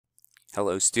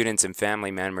Hello students and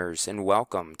family members, and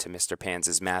welcome to Mr.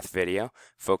 Panza's math video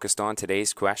focused on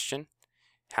today's question: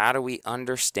 how do we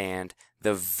understand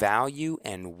the value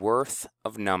and worth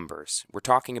of numbers? We're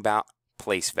talking about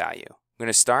place value. I'm going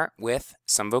to start with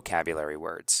some vocabulary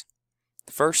words.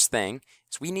 The first thing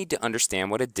is we need to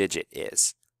understand what a digit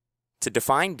is. To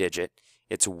define digit,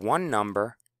 it's one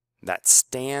number that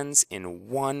stands in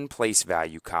one place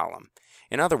value column.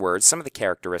 In other words, some of the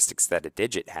characteristics that a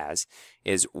digit has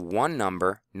is one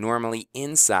number normally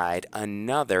inside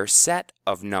another set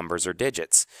of numbers or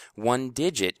digits. One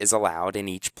digit is allowed in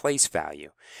each place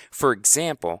value. For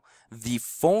example, the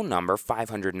full number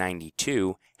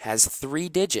 592 has 3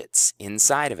 digits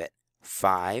inside of it: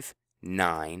 5,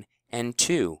 9, and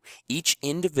 2. Each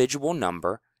individual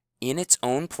number in its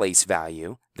own place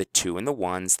value, the 2 and the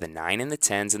 1s, the 9 and the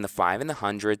 10s, and the 5 and the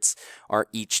hundreds are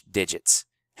each digits.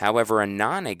 However, a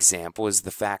non-example is the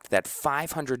fact that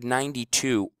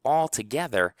 592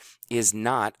 altogether is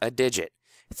not a digit.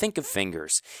 Think of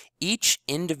fingers. Each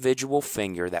individual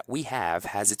finger that we have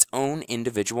has its own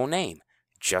individual name,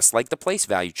 just like the place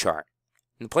value chart.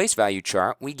 In the place value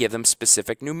chart, we give them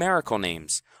specific numerical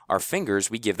names. Our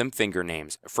fingers, we give them finger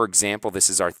names. For example, this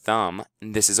is our thumb,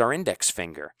 and this is our index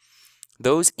finger.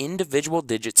 Those individual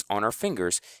digits on our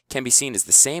fingers can be seen as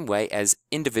the same way as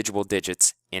individual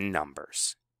digits in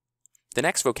numbers. The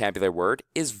next vocabulary word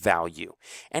is value.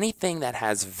 Anything that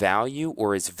has value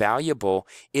or is valuable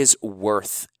is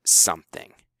worth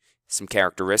something. Some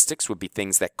characteristics would be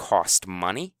things that cost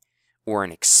money or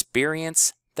an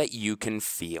experience that you can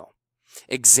feel.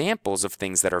 Examples of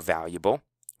things that are valuable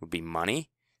would be money,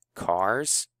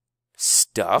 cars,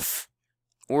 stuff,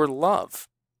 or love.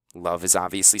 Love is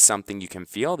obviously something you can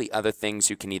feel. The other things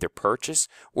you can either purchase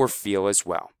or feel as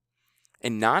well. A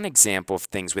non-example of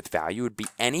things with value would be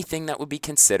anything that would be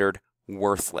considered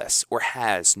worthless or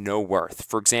has no worth.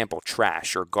 For example,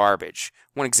 trash or garbage.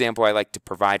 One example I like to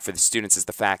provide for the students is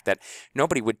the fact that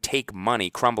nobody would take money,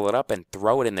 crumble it up, and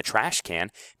throw it in the trash can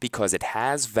because it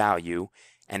has value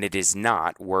and it is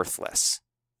not worthless.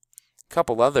 A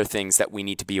couple other things that we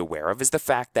need to be aware of is the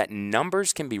fact that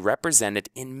numbers can be represented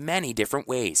in many different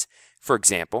ways. For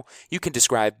example, you can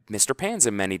describe Mr. Panza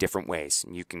in many different ways.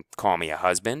 You can call me a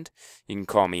husband, you can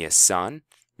call me a son,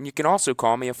 and you can also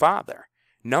call me a father.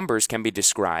 Numbers can be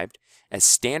described as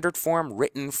standard form,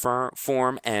 written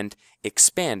form, and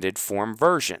expanded form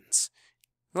versions.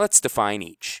 Let's define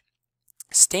each.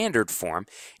 Standard form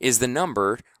is the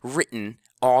number written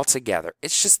all together.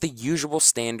 It's just the usual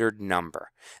standard number.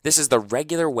 This is the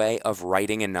regular way of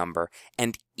writing a number,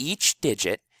 and each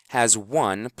digit has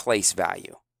one place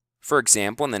value. For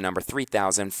example, in the number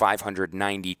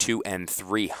 3,592 and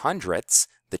 3/100ths,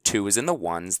 the 2 is in the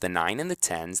 1s, the 9 in the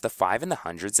 10s, the 5 in the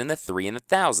hundreds, and the 3 in the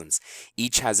thousands.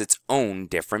 Each has its own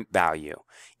different value.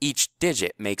 Each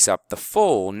digit makes up the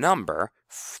full number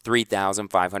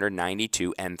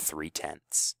 3,592 and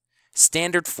 3/10ths.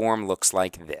 Standard form looks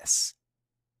like this.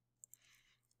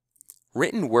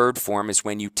 Written word form is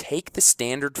when you take the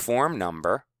standard form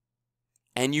number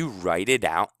and you write it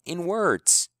out in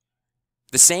words.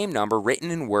 The same number written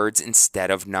in words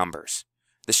instead of numbers.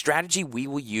 The strategy we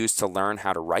will use to learn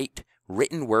how to write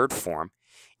written word form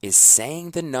is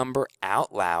saying the number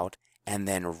out loud and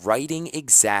then writing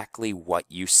exactly what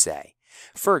you say.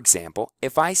 For example,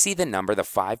 if I see the number, the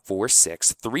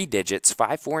 546, 3 digits,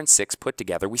 5, 4, and 6 put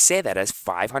together, we say that as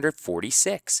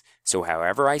 546. So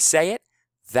however I say it,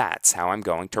 that's how I'm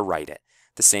going to write it.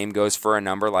 The same goes for a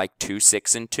number like 2,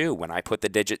 6, and 2. When I put the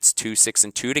digits 2, 6,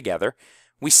 and 2 together,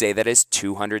 we say that as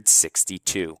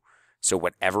 262. So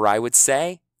whatever I would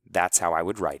say, that's how I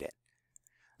would write it.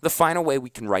 The final way we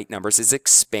can write numbers is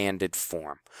expanded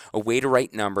form, a way to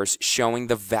write numbers showing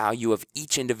the value of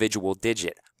each individual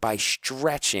digit by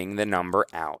stretching the number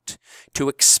out. To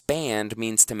expand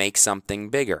means to make something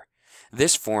bigger.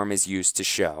 This form is used to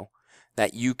show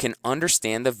that you can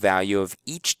understand the value of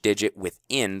each digit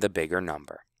within the bigger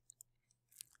number.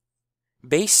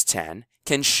 Base 10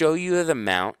 can show you the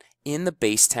amount in the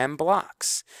base 10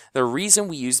 blocks. The reason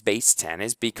we use base 10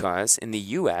 is because in the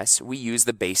US we use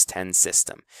the base 10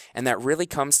 system, and that really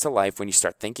comes to life when you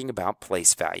start thinking about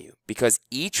place value, because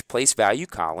each place value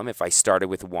column, if I started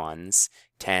with 1s,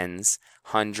 10s,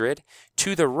 100,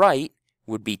 to the right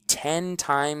would be 10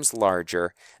 times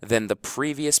larger than the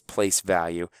previous place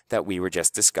value that we were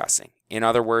just discussing. In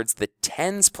other words, the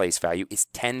 10s place value is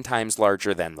 10 times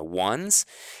larger than the 1s,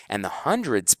 and the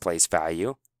 100s place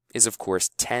value is of course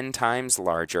 10 times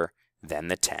larger than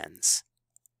the 10s.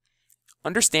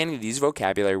 Understanding these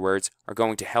vocabulary words are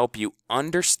going to help you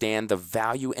understand the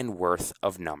value and worth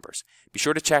of numbers. Be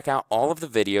sure to check out all of the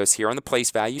videos here on the Place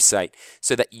Value site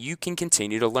so that you can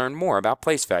continue to learn more about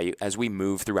place value as we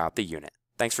move throughout the unit.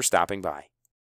 Thanks for stopping by.